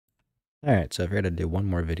Alright, so I've got to do one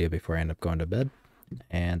more video before I end up going to bed,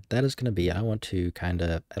 and that is going to be I want to kind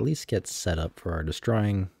of at least get set up for our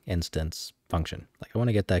destroying instance function. Like I want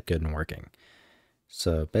to get that good and working.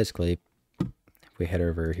 So basically, if we head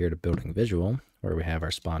over here to building visual, where we have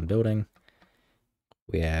our spawn building,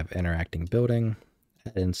 we have interacting building,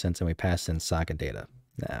 add instance, and we pass in socket data.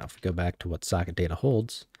 Now, if we go back to what socket data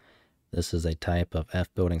holds, this is a type of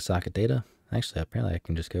F building socket data. Actually, apparently I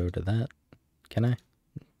can just go to that. Can I?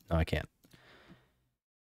 No, I can't.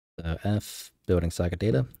 So F building socket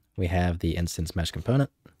data, we have the instance mesh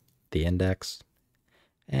component, the index,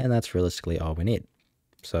 and that's realistically all we need.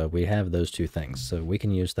 So we have those two things. So we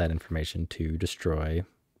can use that information to destroy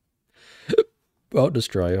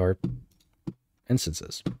our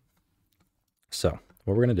instances. So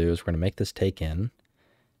what we're going to do is we're going to make this take in,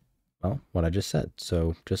 well, what I just said.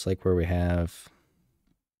 So just like where we have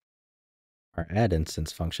our add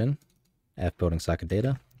instance function, F building socket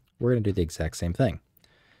data, we're going to do the exact same thing.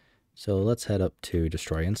 So let's head up to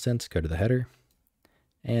destroy instance, go to the header,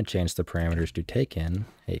 and change the parameters to take in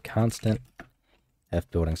a constant F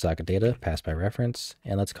building socket data passed by reference,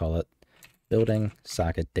 and let's call it building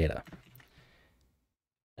socket data.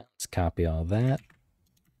 Let's copy all that,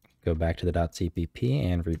 go back to the .cpp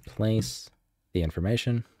and replace the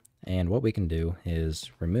information. And what we can do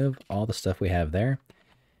is remove all the stuff we have there,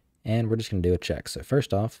 and we're just going to do a check. So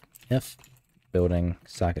first off, if building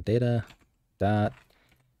socket data dot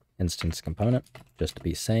instance component, just to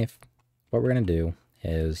be safe, what we're going to do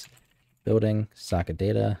is building socket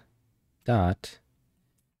data dot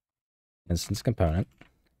instance component.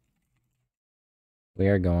 We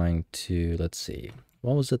are going to, let's see,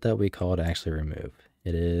 what was it that we called actually remove?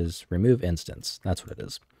 It is remove instance. That's what it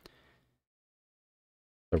is.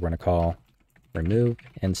 So we're going to call remove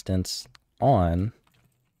instance on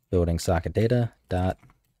building socket data dot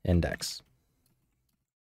index.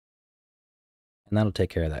 And that'll take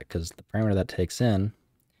care of that because the parameter that takes in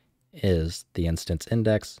is the instance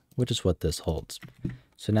index, which is what this holds.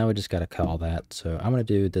 So now we just got to call that. So I'm going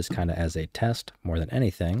to do this kind of as a test more than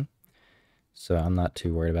anything. So I'm not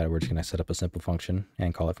too worried about it. We're just going to set up a simple function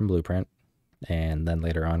and call it from Blueprint. And then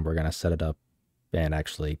later on, we're going to set it up and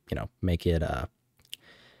actually, make it, I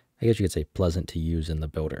guess you could say pleasant to use in the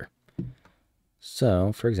builder.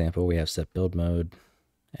 So for example, we have set build mode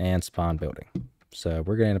and spawn building. So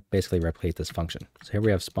we're going to basically replicate this function. So here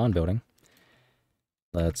we have spawn building.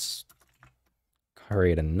 Let's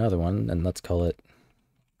create another one and let's call it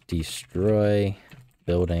destroy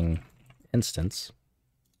building instance.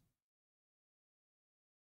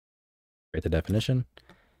 Create the definition.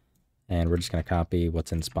 And we're just going to copy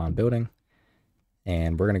what's in spawn building.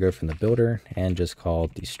 And we're going to go from the builder and just call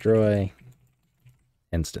destroy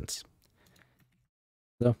instance.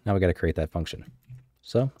 So now we got to create that function.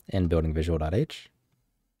 So in building visual.h,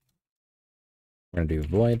 we're going to do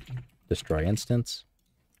void destroy instance,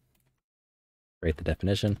 create the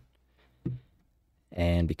definition.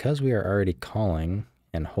 And because we are already calling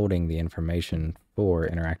and holding the information for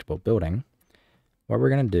interactable building, what we're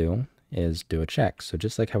going to do is do a check. So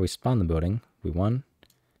just like how we spawn the building, we want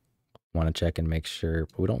to check and make sure,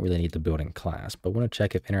 we don't really need the building class, but we want to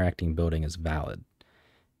check if interacting building is valid.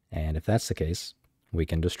 And if that's the case, we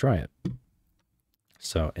can destroy it.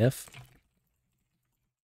 So if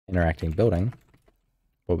interacting building,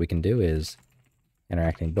 what we can do is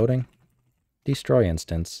interacting building, destroy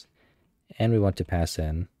instance, and we want to pass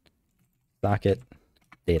in socket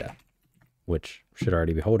data, which should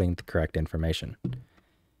already be holding the correct information.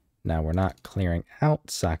 Now we're not clearing out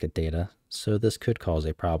socket data, so this could cause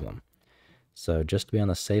a problem. So just to be on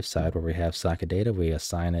the safe side where we have socket data, we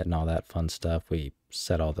assign it and all that fun stuff. We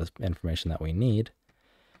set all the information that we need.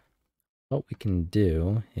 What we can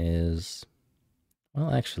do is,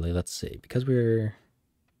 well, actually, let's see, because we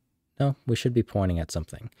should be pointing at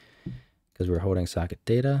something because we're holding socket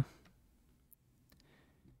data.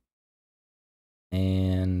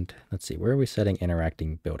 And let's see, where are we setting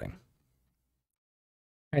interacting building?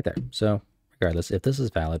 Right there. So regardless, if this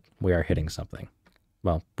is valid, we are hitting something.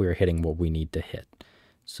 Well, we are hitting what we need to hit.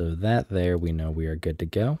 So that there, we know we are good to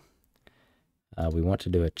go. We want to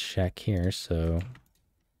do a check here. So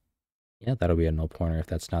yeah, that'll be a null pointer if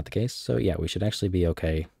that's not the case. So yeah, we should actually be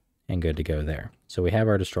okay and good to go there. So we have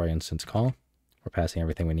our destroy instance call. We're passing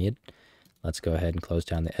everything we need. Let's go ahead and close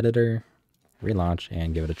down the editor, relaunch,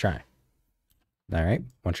 and give it a try. All right,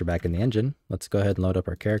 once you're back in the engine, let's go ahead and load up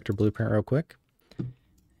our character blueprint real quick.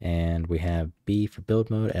 And we have B for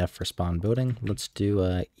build mode, F for spawn building. Let's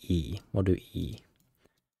do E. We'll do E.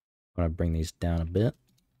 I'm going to bring these down a bit.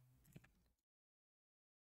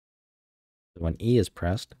 When E is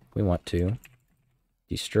pressed, we want to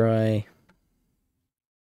destroy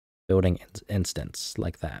building instance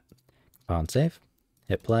like that. Compile and save,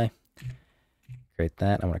 hit play, create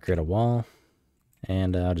that. I'm going to create a wall,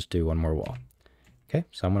 and I'll just do one more wall. Okay,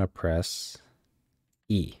 so I'm going to press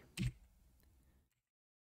E.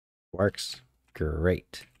 Works.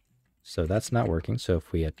 Great. So that's not working. So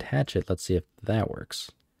if we attach it, let's see if that works.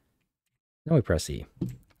 Then we press E.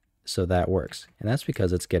 So that works. And that's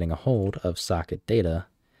because it's getting a hold of socket data,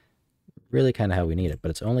 really kind of how we need it, but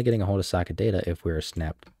it's only getting a hold of socket data if we're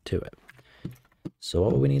snapped to it. So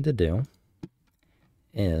what we need to do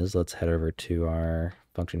is let's head over to our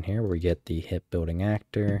function here where we get the hit building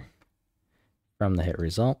actor from the hit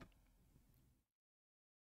result,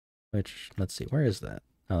 which, let's see, where is that?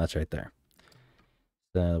 Oh, that's right there.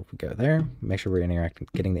 So we go there, make sure we're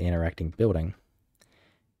getting the interacting building.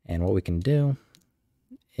 And what we can do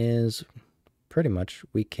is pretty much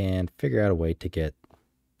we can figure out a way to get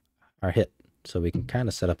our hit. So we can kind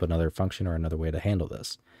of set up another function or another way to handle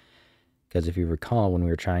this. Because if you recall, when we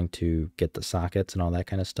were trying to get the sockets and all that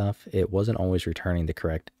kind of stuff, it wasn't always returning the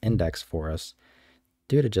correct index for us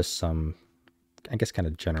due to just some, I guess, kind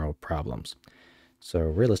of general problems. So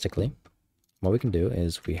realistically, what we can do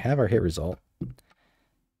is we have our hit result.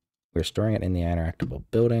 We're storing it in the interactable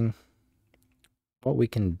building. What we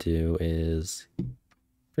can do is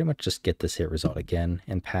pretty much just get this hit result again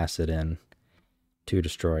and pass it in to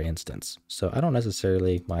destroy instance. So I don't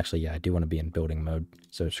necessarily, well actually yeah, I do want to be in building mode,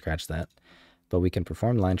 so scratch that. But we can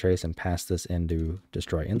perform line trace and pass this into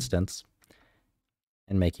destroy instance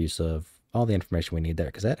and make use of all the information we need there,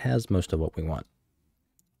 because that has most of what we want.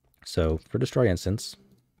 So for destroy instance,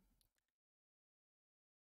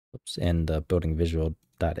 in the building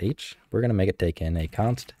visual.h, we're going to make it take in a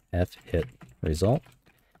const f hit result.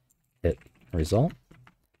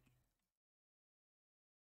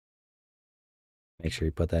 Make sure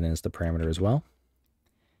you put that in as the parameter as well.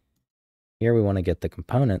 Here we want to get the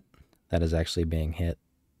component that is actually being hit.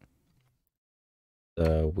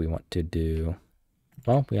 So we want to do,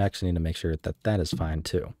 well, we actually need to make sure that that is fine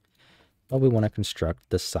too. But we want to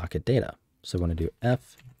construct the socket data. So we want to do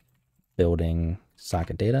f building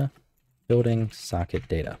socket data, building socket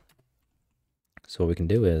data. So what we can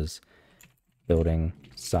do is building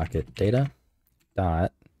socket data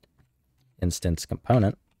dot instance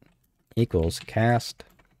component equals cast,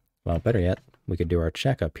 well, better yet, we could do our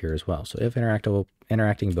check up here as well. So if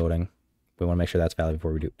interacting building, we want to make sure that's valid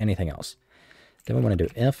before we do anything else. Then we want to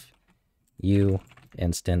do if u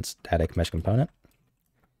instance static mesh component,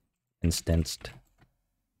 instanced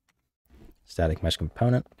static mesh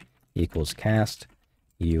component equals cast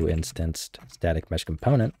u instanced static mesh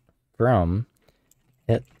component from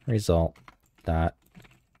hit result dot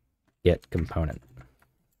get component.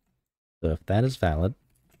 So if that is valid,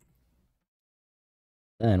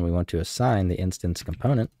 then we want to assign the instance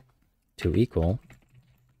component to equal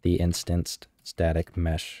the instanced static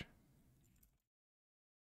mesh.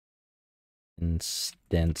 There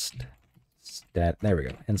we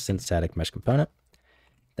go. Instance static mesh component.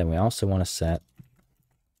 Then we also want to set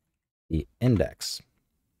the index.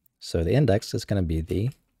 So the index is going to be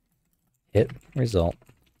the hit result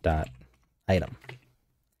dot item.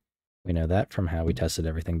 We know that from how we tested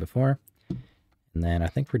everything before. And then I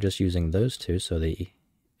think we're just using those two, so the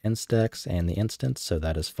index and the instance, so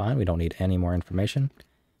that is fine. We don't need any more information.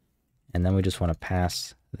 And then we just want to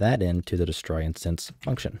pass that into the destroy instance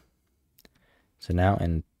function. So now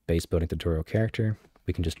in base building tutorial character,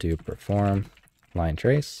 we can just do perform line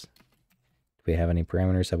trace. Do we have any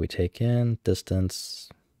parameters that we take in? Distance,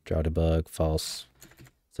 draw debug, false.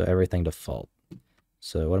 So everything default.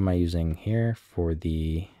 So what am I using here for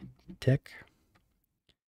the tick?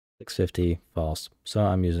 650, false. So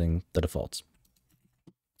I'm using the defaults.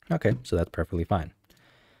 Okay, so that's perfectly fine.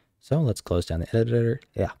 So let's close down the editor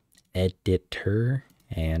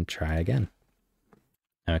and try again.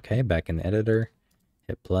 Okay, back in the editor,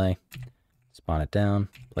 hit play, spawn it down,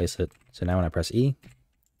 place it. So now when I press E,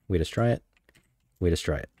 we destroy it, we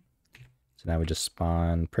destroy it. So now we just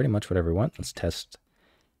spawn pretty much whatever we want. Let's test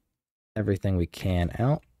everything we can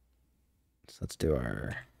out. So let's do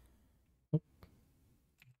our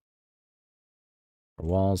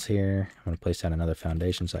walls here. I'm going to place down another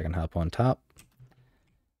foundation so I can hop on top.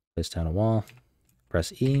 Place down a wall.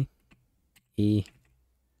 Press E, E,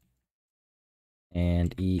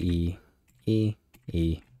 and E, E,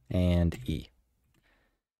 E, and E.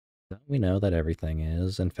 So we know that everything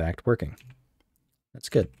is, in fact, working. That's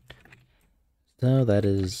good. So that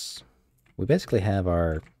is, we basically have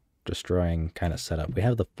our destroying kind of set up. We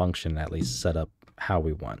have the function at least set up how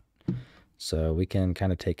we want. So we can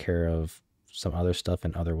kind of take care of some other stuff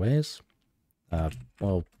in other ways.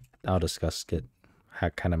 Well, I'll discuss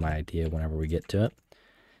kind of my idea whenever we get to it.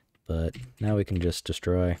 but now we can just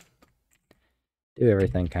destroy, do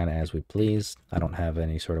everything kind of as we please. I don't have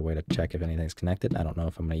any sort of way to check if anything's connected. I don't know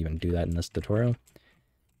if I'm going to even do that in this tutorial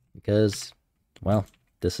because, well,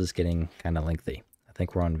 this is getting kind of lengthy. I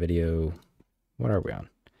think we're on video, what are we on?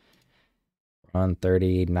 We're on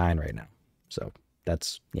 39 right now. So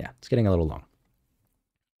that's, yeah, it's getting a little long.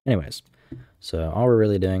 Anyways, so all we're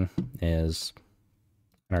really doing is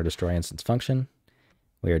in our destroy instance function,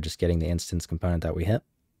 we are just getting the instance component that we hit.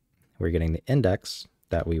 We're getting the index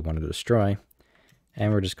that we want to destroy,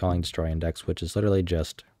 and we're just calling destroy index, which is literally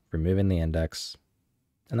just removing the index,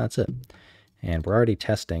 and that's it. And we're already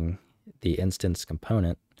testing the instance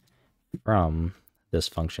component from this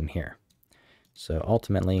function here. So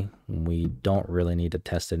ultimately, we don't really need to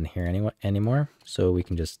test it in here anymore, so we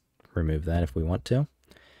can just remove that if we want to.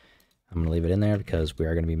 I'm going to leave it in there because we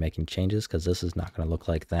are going to be making changes, because this is not going to look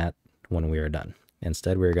like that when we are done.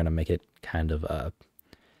 Instead, we're going to make it kind of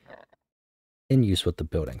in use with the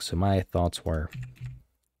building. So my thoughts were,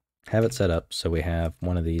 have it set up so we have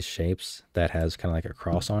one of these shapes that has kind of like a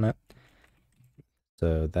cross on it.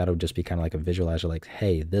 So that'll just be kind of like a visualizer, like,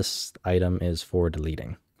 hey, this item is for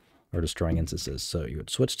deleting or destroying instances. So you would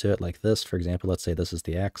switch to it like this. For example, let's say this is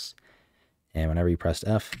the X, and whenever you pressed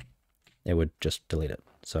F, it would just delete it.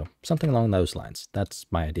 So something along those lines. That's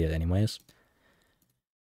my idea anyways.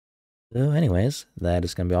 So anyways, that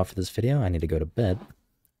is going to be all for this video. I need to go to bed.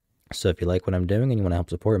 So if you like what I'm doing and you want to help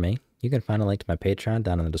support me, you can find a link to my Patreon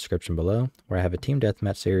down in the description below, where I have a Team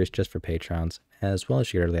Deathmatch series just for Patrons, as well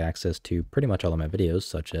as you get early access to pretty much all of my videos,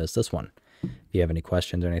 such as this one. If you have any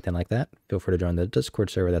questions or anything like that, feel free to join the Discord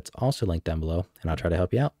server that's also linked down below, and I'll try to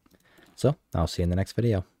help you out. So I'll see you in the next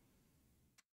video.